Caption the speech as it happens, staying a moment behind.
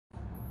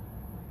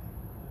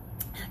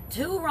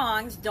Two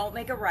wrongs don't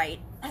make a right,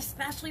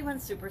 especially when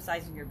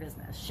supersizing your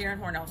business. Sharon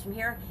Hornells from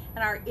here,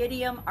 and our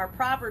idiom, our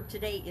proverb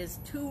today is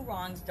two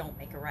wrongs don't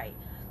make a right.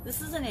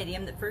 This is an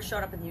idiom that first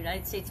showed up in the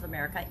United States of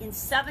America in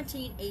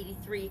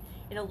 1783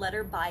 in a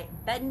letter by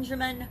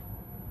Benjamin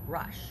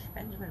Rush,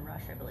 I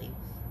believe.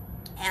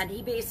 And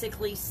he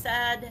basically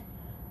said,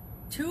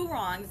 two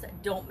wrongs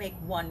don't make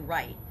one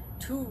right.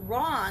 Two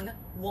wrong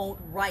won't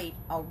right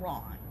a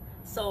wrong.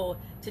 So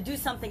to do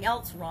something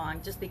else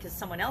wrong just because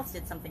someone else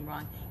did something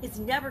wrong, it's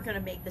never going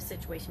to make the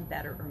situation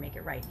better or make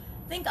it right.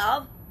 Think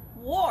of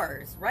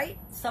wars, right?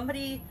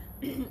 Somebody,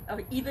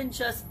 or even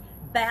just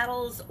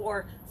battles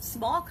or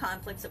small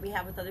conflicts that we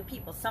have with other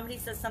people. Somebody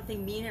says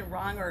something mean and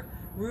wrong or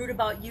rude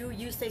about you,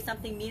 you say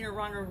something mean or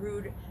wrong or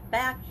rude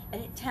back,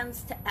 and it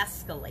tends to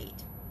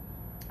escalate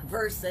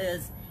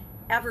versus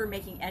ever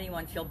making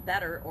anyone feel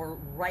better or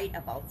right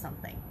about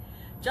something.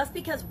 Just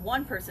because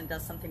one person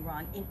does something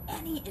wrong in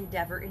any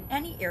endeavor, in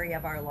any area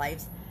of our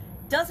lives,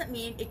 doesn't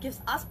mean it gives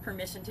us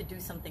permission to do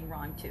something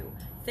wrong too.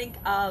 Think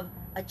of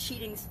a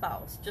cheating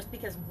spouse. Just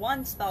because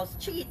one spouse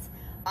cheats,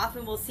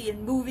 often we'll see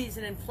in movies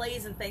and in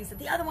plays and things that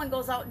the other one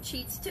goes out and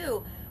cheats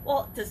too.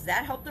 Well, does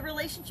that help the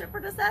relationship or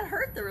does that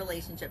hurt the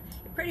relationship?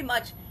 It pretty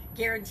much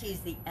guarantees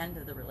the end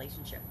of the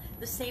relationship.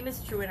 The same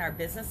is true in our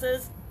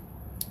businesses.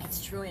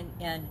 It's true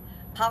in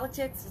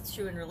politics. It's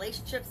true in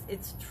relationships.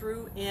 It's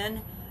true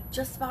in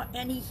just about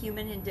any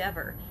human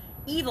endeavor.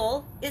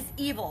 Evil is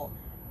evil.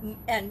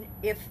 And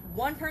if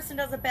one person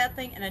does a bad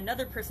thing and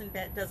another person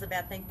does a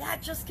bad thing,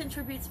 that just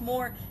contributes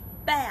more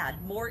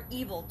bad, more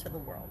evil to the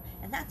world.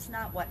 And that's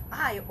not what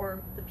I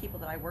or the people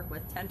that I work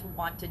with tend to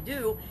want to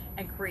do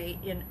and create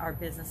in our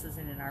businesses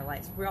and in our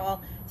lives. We're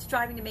all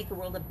striving to make the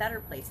world a better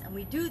place. And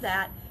we do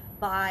that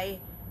by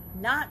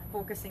not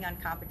focusing on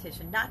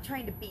competition, not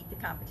trying to beat the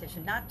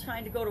competition, not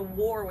trying to go to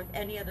war with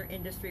any other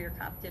industry or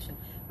competition,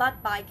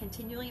 but by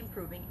continually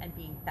improving and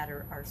being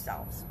better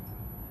ourselves.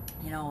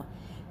 You know,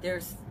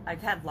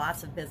 I've had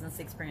lots of business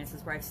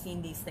experiences where I've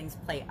seen these things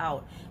play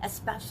out,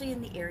 especially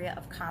in the area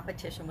of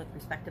competition with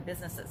respect to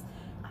businesses,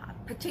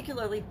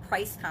 particularly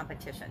price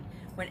competition.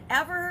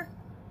 Whenever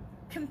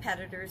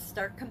competitors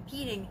start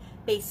competing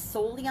based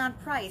solely on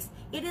price,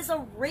 it is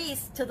a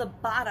race to the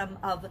bottom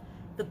of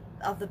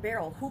the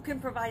barrel. Who can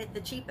provide it the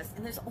cheapest?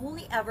 And there's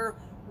only ever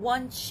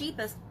one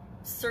cheapest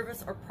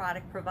service or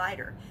product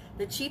provider.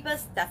 The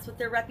cheapest, that's what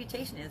their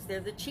reputation is. They're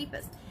the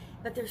cheapest.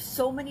 But there's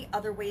so many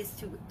other ways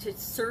to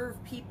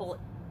serve people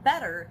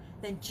better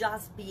than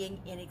just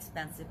being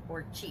inexpensive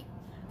or cheap.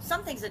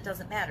 Some things it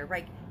doesn't matter,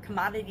 right?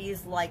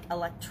 Commodities like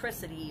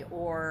electricity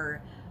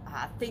or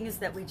things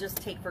that we just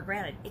take for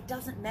granted. It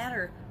doesn't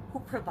matter who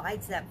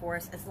provides that for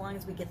us as long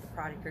as we get the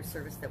product or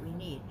service that we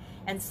need.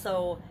 And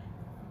so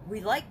we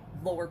like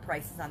lower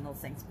prices on those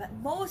things, but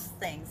most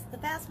things, the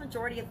vast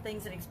majority of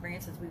things and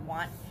experiences we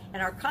want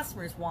and our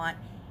customers want,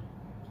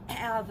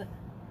 have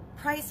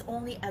price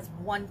only as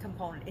one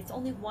component. It's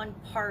only one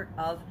part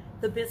of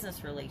the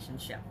business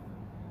relationship.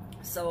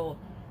 So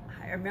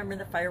I remember in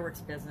the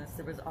fireworks business,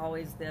 there was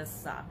always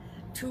this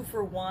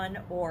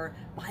 2-for-1 or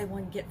buy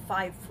one get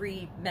 5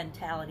 free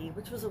mentality,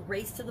 which was a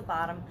race to the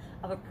bottom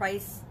of a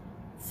price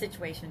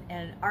situation.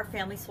 And our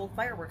family sold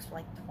fireworks for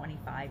like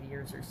 25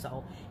 years or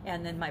so,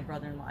 and then my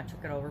brother-in-law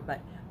took it over. But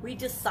we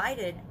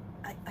decided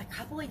a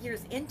couple of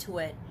years into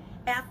it,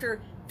 after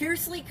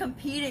fiercely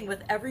competing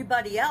with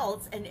everybody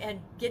else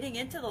and getting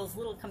into those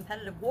little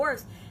competitive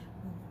wars,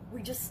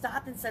 we just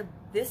stopped and said,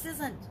 this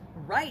isn't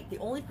right. The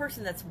only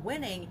person that's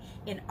winning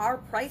in our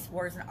price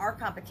wars and our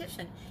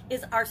competition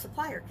is our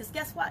supplier. Because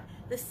guess what?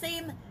 The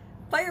same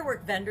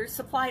firework vendors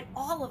supplied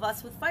all of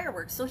us with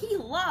fireworks. So he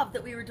loved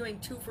that we were doing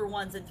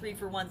 2-for-1s and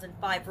 3-for-1s and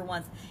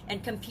 5-for-1s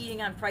and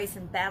competing on price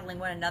and battling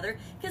one another,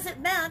 because it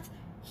meant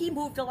he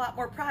moved a lot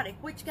more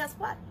product, which guess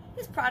what?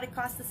 His product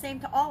cost the same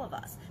to all of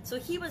us. So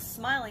he was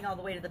smiling all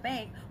the way to the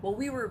bank while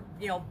we were,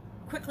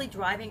 quickly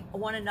driving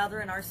one another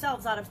and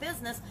ourselves out of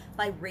business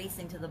by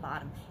racing to the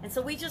bottom. And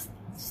so we just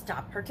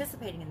stopped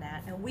participating in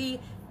that, and we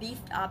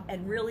beefed up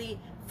and really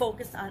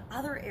focused on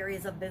other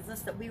areas of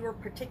business that we were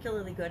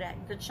particularly good at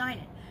and could shine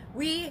in.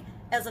 We,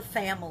 as a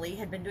family,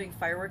 had been doing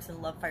fireworks and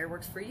loved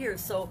fireworks for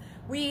years, so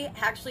we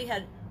actually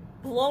had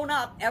blown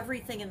up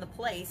everything in the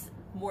place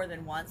more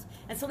than once,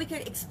 and so we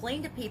could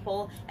explain to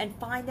people and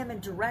find them and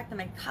direct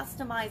them and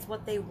customize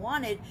what they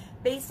wanted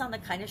based on the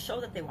kind of show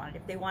that they wanted.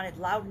 If they wanted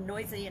loud and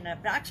noisy and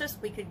obnoxious,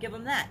 we could give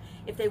them that.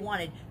 If they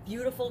wanted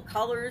beautiful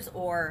colors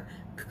or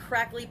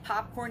crackly,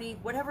 popcorny,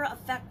 whatever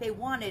effect they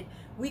wanted,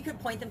 we could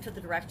point them to the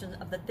direction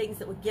of the things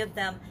that would give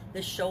them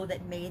the show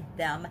that made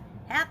them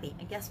happy.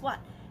 And guess what?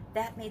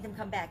 That made them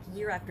come back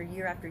year after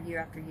year after year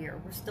after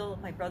year.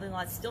 My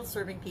brother-in-law is still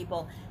serving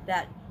people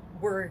that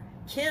were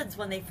kids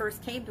when they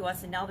first came to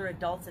us, and now they're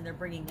adults and they're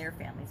bringing their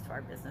families to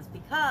our business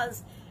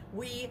because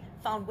we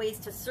found ways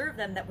to serve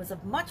them that was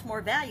of much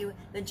more value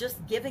than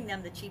just giving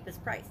them the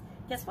cheapest price.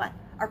 Guess what?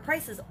 Our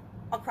prices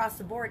across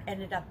the board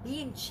ended up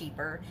being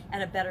cheaper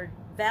and a better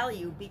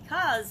value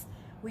because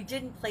we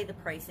didn't play the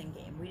pricing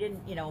game. We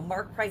didn't,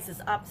 mark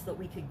prices up so that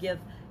we could give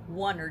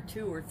 1 or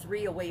 2 or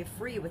 3 away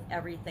free with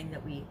everything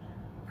that we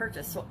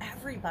purchase. So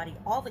everybody,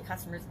 all the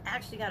customers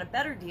actually got a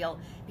better deal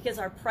because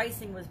our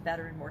pricing was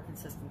better and more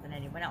consistent than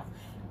anyone else.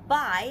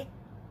 By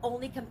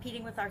only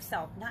competing with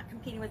ourselves, not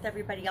competing with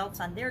everybody else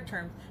on their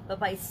terms, but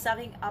by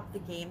setting up the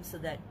game so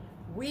that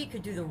we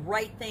could do the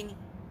right thing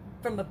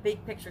from a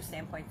big picture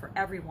standpoint for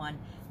everyone,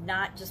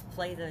 not just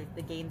play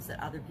the games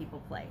that other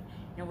people play.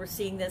 You know, we're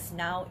seeing this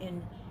now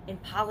in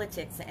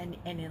politics and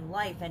in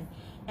life,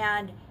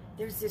 and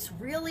there's this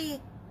really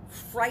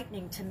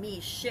frightening to me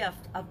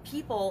shift of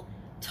people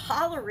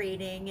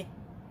tolerating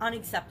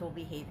unacceptable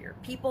behavior.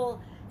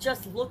 People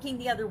just looking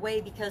the other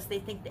way because they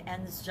think the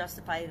ends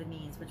justify the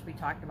means, which we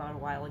talked about a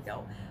while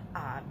ago.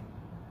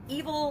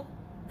 Evil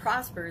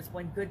prospers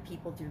when good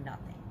people do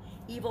nothing.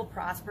 Evil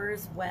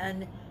prospers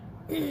when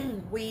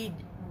we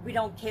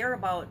don't care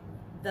about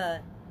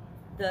the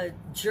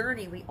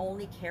journey, we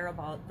only care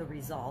about the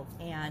result.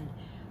 And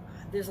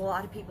there's a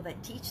lot of people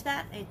that teach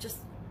that, and it just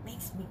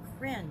makes me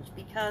cringe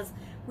because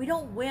we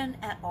don't win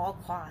at all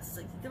costs.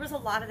 Like, there was a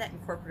lot of that in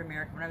corporate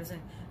America. When I was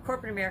in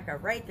corporate America,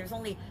 right, there's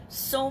only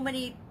so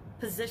many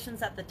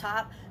positions at the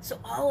top, so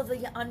all of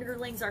the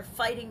underlings are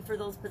fighting for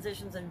those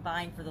positions and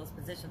vying for those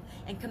positions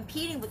and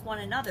competing with one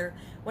another,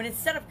 when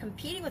instead of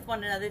competing with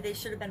one another, they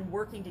should have been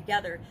working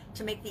together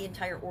to make the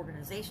entire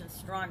organization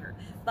stronger.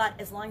 But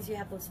as long as you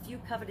have those few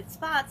coveted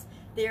spots,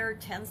 there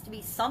tends to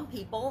be some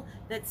people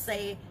that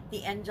say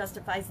the end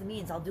justifies the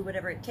means. I'll do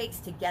whatever it takes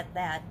to get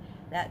that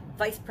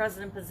vice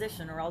president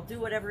position, or I'll do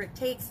whatever it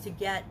takes to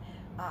get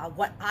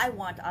what I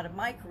want out of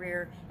my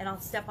career, and I'll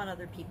step on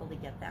other people to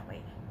get that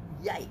way.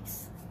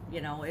 Yikes. You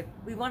know, if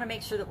we want to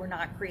make sure that we're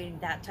not creating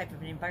that type of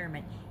an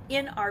environment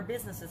in our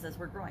businesses as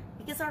we're growing,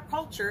 because our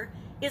culture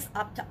is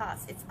up to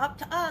us. It's up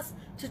to us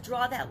to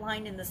draw that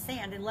line in the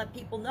sand and let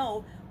people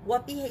know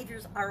what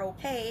behaviors are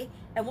okay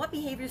and what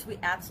behaviors we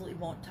absolutely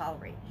won't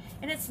tolerate.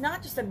 And it's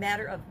not just a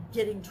matter of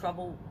getting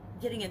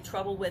in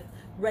trouble with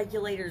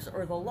regulators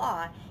or the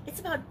law. It's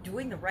about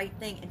doing the right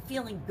thing and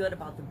feeling good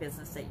about the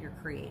business that you're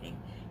creating.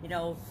 You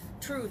know,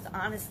 truth,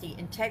 honesty,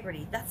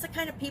 integrity, that's the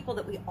kind of people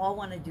that we all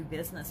want to do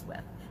business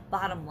with,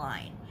 bottom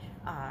line.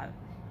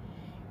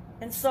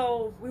 And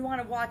so we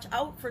want to watch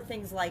out for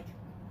things like,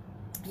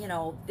 you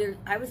know,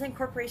 I was in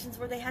corporations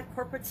where they had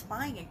corporate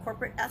spying and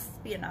corporate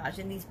espionage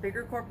in these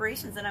bigger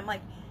corporations, and I'm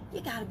like,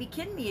 you gotta be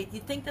kidding me.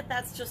 You think that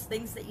that's just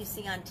things that you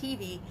see on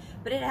TV,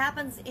 but it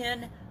happens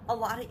in a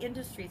lot of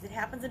industries. It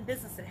happens in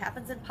business. It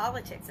happens in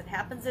politics. It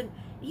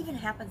even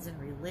happens in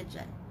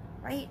religion,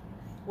 right?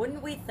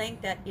 Wouldn't we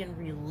think that in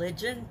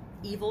religion,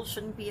 evil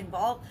shouldn't be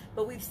involved?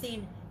 But we've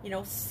seen, you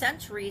know,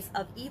 centuries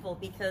of evil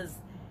because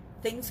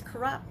things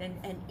corrupt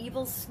and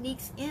evil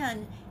sneaks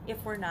in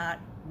if we're not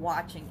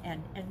watching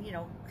and you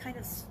know, kind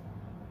of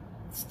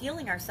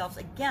steeling ourselves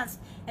against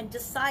and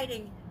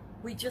deciding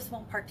we just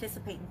won't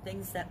participate in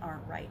things that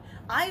aren't right.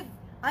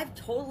 I've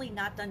totally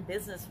not done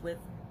business with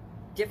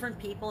different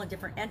people and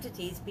different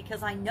entities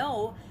because I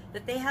know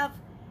that they have,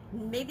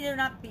 maybe they're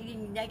not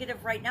being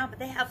negative right now, but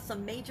they have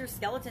some major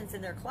skeletons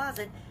in their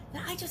closet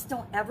that I just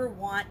don't ever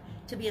want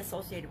to be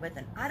associated with.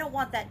 And I don't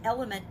want that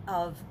element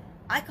of,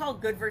 I call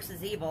good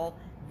versus evil,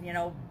 you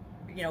know,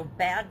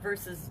 bad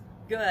versus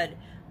good.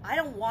 I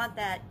don't want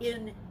that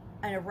in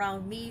and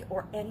around me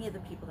or any of the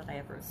people that I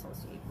ever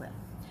associate with.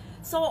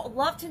 So I'd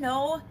love to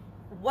know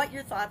what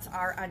your thoughts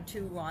are on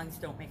two wrongs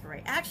don't make a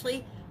right.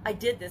 Actually, I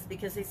did this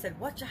because they said,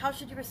 how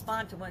should you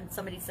respond to when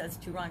somebody says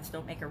two wrongs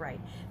don't make a right?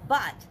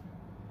 But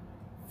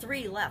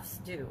three lefts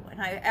do.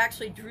 And I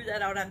actually drew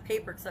that out on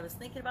paper because I was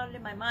thinking about it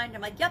in my mind.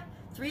 I'm like, yep,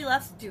 three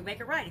lefts do make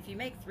a right. If you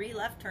make three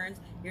left turns,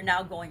 you're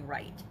now going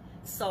right.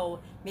 So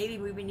maybe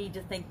we need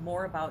to think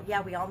more about,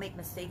 yeah, we all make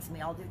mistakes and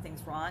we all do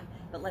things wrong,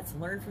 but let's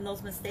learn from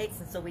those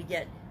mistakes. And so we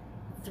get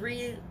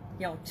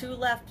two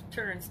left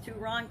turns, two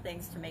wrong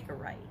things to make a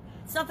right.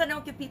 It's not that I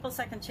don't give people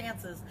second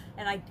chances,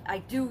 and I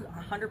do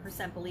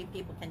 100% believe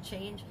people can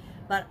change,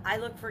 but I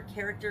look for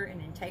character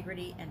and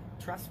integrity and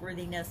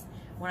trustworthiness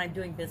when I'm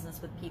doing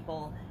business with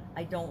people.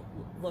 I don't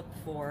look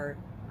for,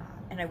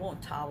 and I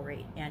won't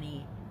tolerate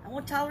any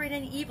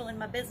evil in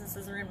my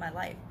businesses or in my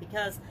life,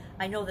 because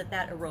I know that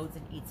erodes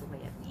and eats away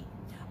at me.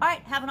 All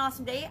right, have an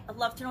awesome day. I'd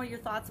love to know your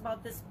thoughts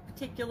about this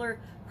particular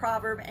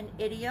proverb and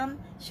idiom.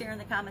 Share in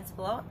the comments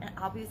below, and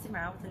I'll be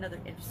around with another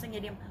interesting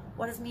idiom.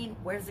 What does it mean?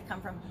 Where does it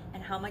come from?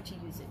 And how might you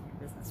use it in your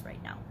business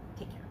right now?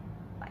 Take care.